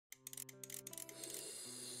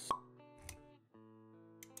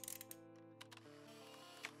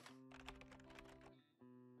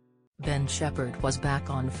Ben Shepherd was back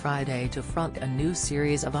on Friday to front a new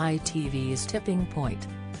series of ITV's Tipping Point.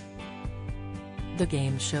 The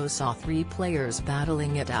game show saw 3 players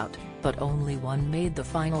battling it out, but only one made the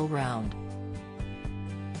final round.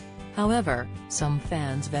 However, some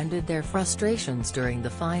fans vented their frustrations during the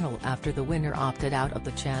final after the winner opted out of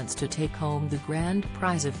the chance to take home the grand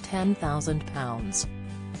prize of £10,000.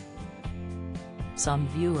 Some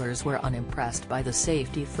viewers were unimpressed by the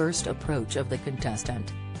safety-first approach of the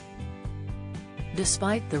contestant.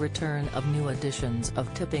 Despite the return of new editions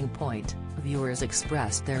of Tipping Point, viewers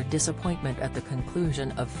expressed their disappointment at the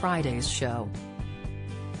conclusion of Friday's show.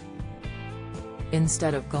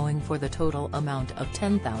 Instead of going for the total amount of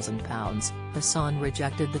 £10,000, Hassan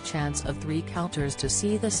rejected the chance of 3 counters to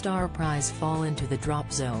see the star prize fall into the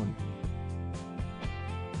drop zone.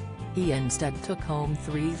 He instead took home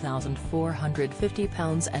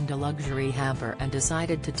 £3,450 and a luxury hamper and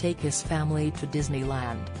decided to take his family to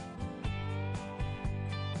Disneyland.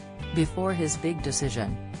 Before his big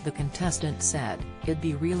decision, the contestant said, "I'd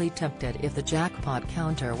be really tempted if the jackpot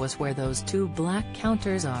counter was where those 2 black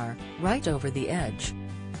counters are, right over the edge.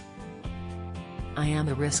 I am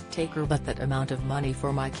a risk taker, but that amount of money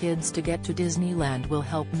for my kids to get to Disneyland will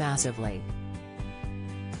help massively."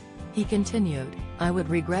 He continued, "I would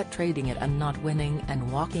regret trading it and not winning and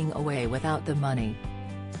walking away without the money."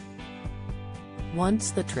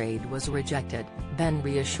 Once the trade was rejected, Ben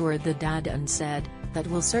reassured the dad and said, "That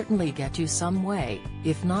will certainly get you some way,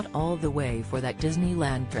 if not all the way for that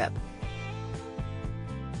Disneyland trip."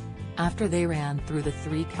 After they ran through the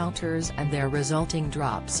 3 counters and their resulting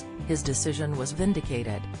drops, his decision was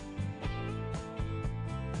vindicated.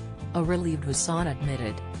 A relieved Hassan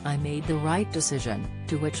admitted, "I made the right decision,"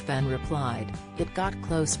 to which Ben replied, "It got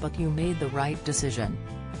close, but you made the right decision."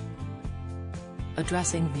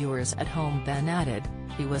 Addressing viewers at home, Ben added,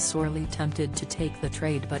 "He was sorely tempted to take the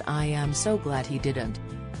trade, but I am so glad he didn't."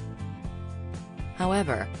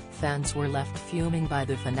 However, fans were left fuming by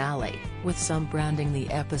the finale, with some branding the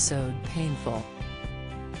episode painful.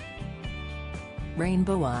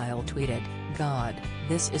 Rainbow Isle tweeted, "God,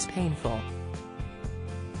 this is painful.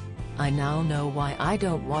 I now know why I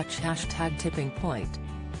don't watch #Tipping Point."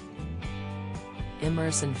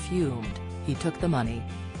 Emerson fumed, "He took the money.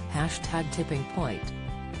 #Tipping Point."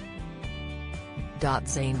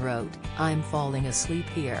 Zane wrote, "I'm falling asleep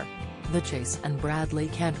here. The Chase and Bradley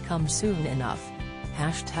can't come soon enough.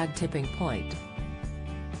 #Tipping Point."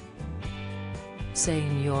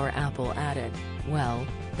 Saying Your Apple added, "Well,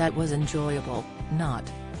 that was enjoyable, not.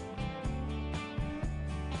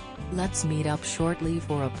 Let's meet up shortly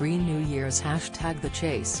for a pre-New Year's #The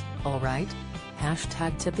Chase, alright?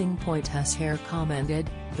 #Tipping Point has hair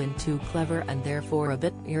commented, "Been too clever and therefore a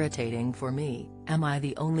bit irritating for me. Am I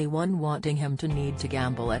the only one wanting him to need to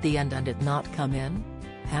gamble at the end and it not come in?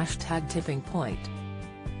 #Tipping Point."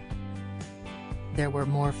 There were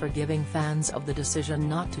more forgiving fans of the decision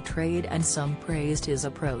not to trade, and some praised his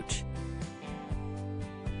approach.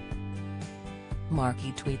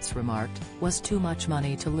 Marky Tweets remarked, "Was too much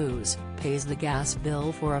money to lose, pays the gas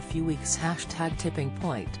bill for a few weeks. #Tipping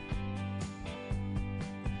Point."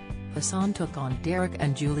 Hassan took on Derek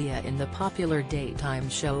and Julia in the popular daytime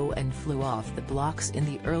show and flew off the blocks in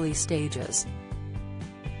the early stages.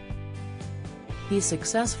 He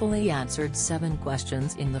successfully answered 7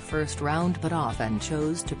 questions in the first round, but often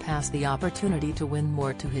chose to pass the opportunity to win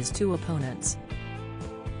more to his 2 opponents.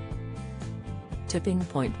 Tipping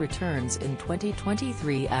Point returns in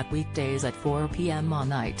 2023 at weekdays at 4 p.m.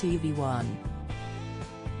 on ITV1.